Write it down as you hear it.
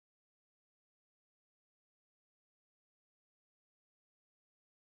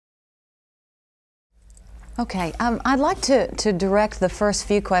Okay, I'd like to direct the first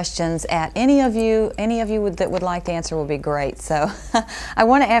few questions at any of you. Any of you that would like to answer will be great. So I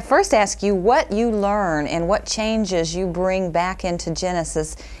want to first ask you what you learn and what changes you bring back into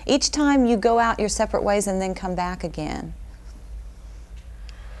Genesis each time you go out your separate ways and then come back again.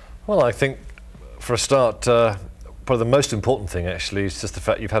 Well, I think for a start, probably the most important thing actually is just the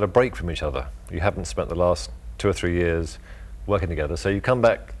fact you've had a break from each other. You haven't spent the last 2 or 3 years working together, so you come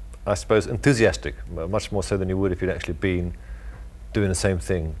back, I suppose, enthusiastic, much more so than you would if you'd actually been doing the same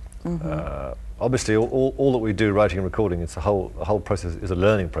thing. Mm-hmm. Obviously, all that we do, writing and recording, it's the whole process is a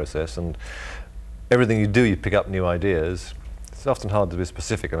learning process, and everything you do, you pick up new ideas. It's often hard to be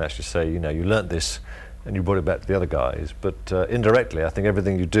specific and actually say, you know, you learnt this and you brought it back to the other guys, but indirectly, I think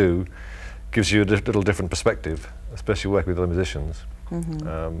everything you do gives you a little different perspective, especially working with other musicians.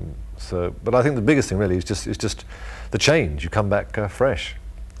 Mm-hmm. But I think the biggest thing really is just the change. You come back fresh.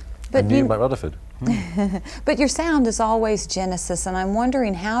 But new about Rutherford. But your sound is always Genesis, and I'm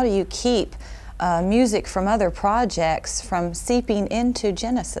wondering, how do you keep music from other projects from seeping into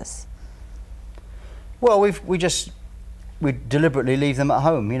Genesis? Well, we deliberately leave them at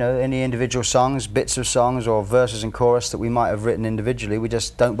home. You know, any individual songs, bits of songs, or verses and chorus that we might have written individually, we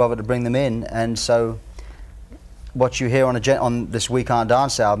just don't bother to bring them in. And so, what you hear on this We Can't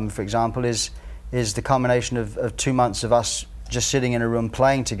Dance album, for example, is the combination of 2 months of us just sitting in a room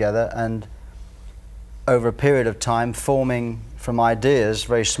playing together, and over a period of time forming from ideas,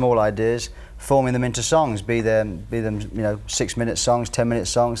 very small ideas, forming them into songs, be them you know, 6-minute songs, 10-minute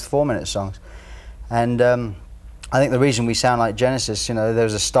songs, 4-minute songs. And I think the reason we sound like Genesis, you know,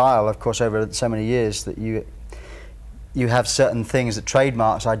 there's a style, of course, over so many years that you have certain things that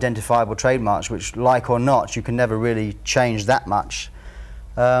trademarks, identifiable trademarks, which, like or not, you can never really change that much.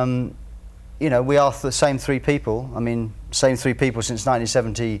 You know, we are the same 3 people. I mean, same 3 people since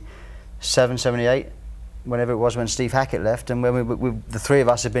 1977, 78, whenever it was when Steve Hackett left, and when the 3 of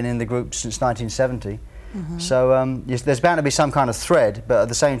us have been in the group since 1970. Mm-hmm. So there's bound to be some kind of thread, but at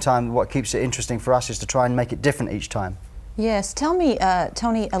the same time, what keeps it interesting for us is to try and make it different each time. Yes, tell me,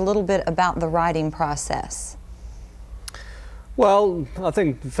 Tony, a little bit about the writing process. Well, I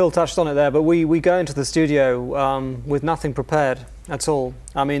think Phil touched on it there, but we go into the studio with nothing prepared at all.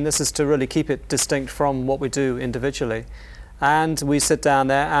 I mean, this is to really keep it distinct from what we do individually. And we sit down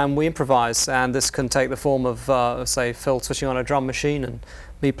there and we improvise, and this can take the form of, say, Phil switching on a drum machine and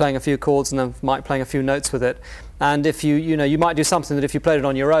me playing a few chords and then Mike playing a few notes with it. And if you know, you might do something that if you played it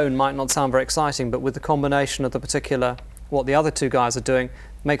on your own might not sound very exciting, but with the combination of the particular, what the other 2 guys are doing,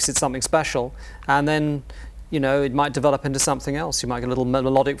 makes it something special. And then, you know, it might develop into something else. You might get a little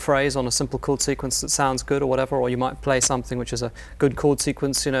melodic phrase on a simple chord sequence that sounds good or whatever, or you might play something which is a good chord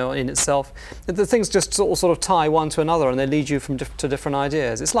sequence, you know, in itself. The things just sort of tie one to another, and they lead you to different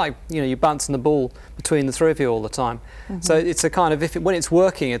ideas. It's like, you know, you're bouncing the ball between the 3 of you all the time. Mm-hmm. So it's a kind of, when it's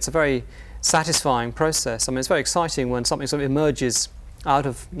working, it's a very satisfying process. I mean, it's very exciting when something sort of emerges out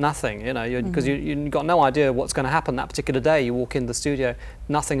of nothing, you know, because you've got no idea what's going to happen that particular day. You walk in the studio,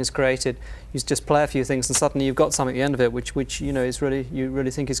 nothing is created. You just play a few things, and suddenly you've got something at the end of it, which you know is really, you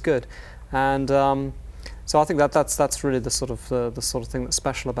really think is good. And so I think that's really the sort of thing that's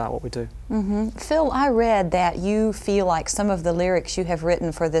special about what we do. Mm-hmm. Phil, I read that you feel like some of the lyrics you have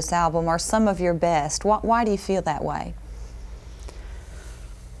written for this album are some of your best. Why do you feel that way?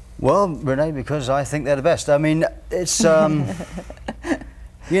 Well, Renee, because I think they're the best. I mean, it's, you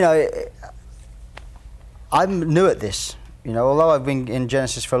know, I'm new at this. You know, although I've been in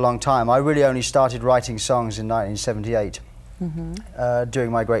Genesis for a long time, I really only started writing songs in 1978,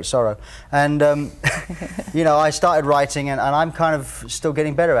 during my great sorrow. And, you know, I started writing, and I'm kind of still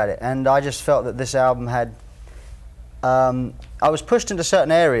getting better at it. And I just felt that this album had, I was pushed into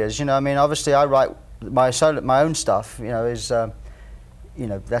certain areas, you know. I mean, obviously I write my own stuff, you know, is... you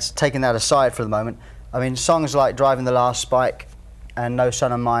know, that's taking that aside for the moment. I mean, songs like Driving the Last Spike and No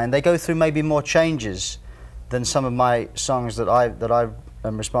Son of Mine, they go through maybe more changes than some of my songs that I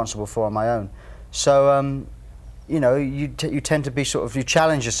am responsible for on my own. So, you know, you tend to be sort of, you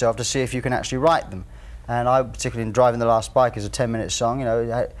challenge yourself to see if you can actually write them. And I, particularly in Driving the Last Spike, is a 10-minute song, you know,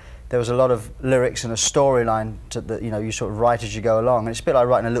 there was a lot of lyrics and a storyline that, you know, you sort of write as you go along. And it's a bit like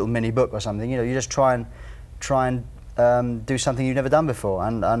writing a little mini book or something, you know, you just try and do something you've never done before,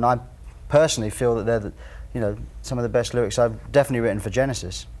 and I personally feel that they're you know, some of the best lyrics I've definitely written for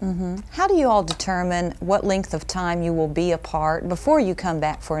Genesis. Mm-hmm. How do you all determine what length of time you will be apart before you come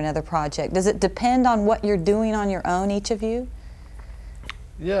back for another project? Does it depend on what you're doing on your own, each of you?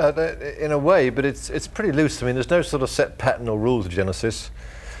 Yeah, in a way, but it's pretty loose. I mean, there's no sort of set pattern or rules of Genesis.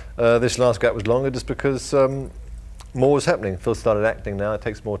 This last gap was longer just because more was happening. Phil started acting now, it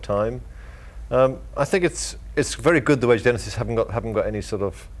takes more time. I think it's very good the way Genesis haven't got any sort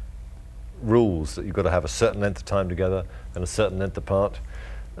of rules that you've got to have a certain length of time together and a certain length apart.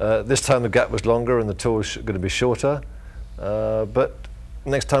 This time the gap was longer and the tour is going to be shorter, but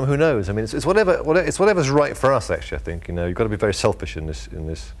next time who knows? I mean, it's whatever's right for us. Actually, I think you've got to be very selfish in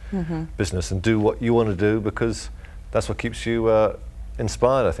this business and do what you want to do, because that's what keeps you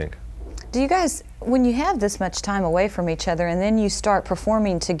inspired, I think. Do you guys, when you have this much time away from each other and then you start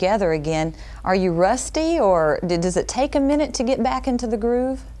performing together again, are you rusty, or does it take a minute to get back into the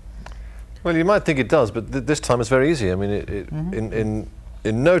groove? Well, you might think it does, but this time it's very easy. I mean,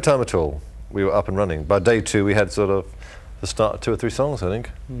 in no time at all, we were up and running. By day 2, we had sort of the start of 2 or 3 songs, I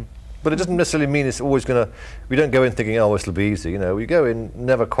think. But it doesn't necessarily mean it's always going to. We don't go in thinking, oh, this will be easy. We go in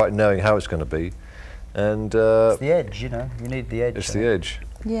never quite knowing how it's going to be, and it's the edge. You need the edge. It's the edge.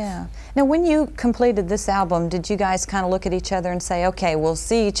 Yeah. Now, when you completed this album, did you guys kind of look at each other and say, okay, we'll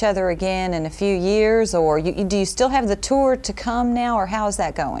see each other again in a few years, or do you still have the tour to come now, or how is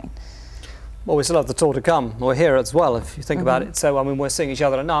that going? Well, we still have the tour to come. We're here as well, if you think about it. So, I mean, we're seeing each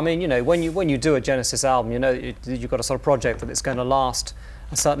other. No, I mean, when you do a Genesis album, you've got a sort of project that it's going to last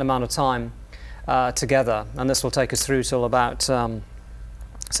a certain amount of time together, and this will take us through till about,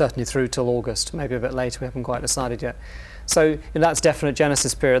 certainly through till August, maybe a bit later. We haven't quite decided yet. So that's definite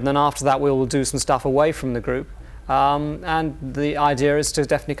Genesis period. And then after that, we'll do some stuff away from the group, and the idea is to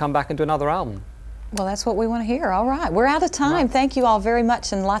definitely come back and do another album. Well, that's what we want to hear. All right, we're out of time. Thank you all very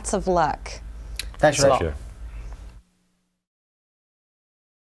much, and lots of luck. Thanks a lot. Sure.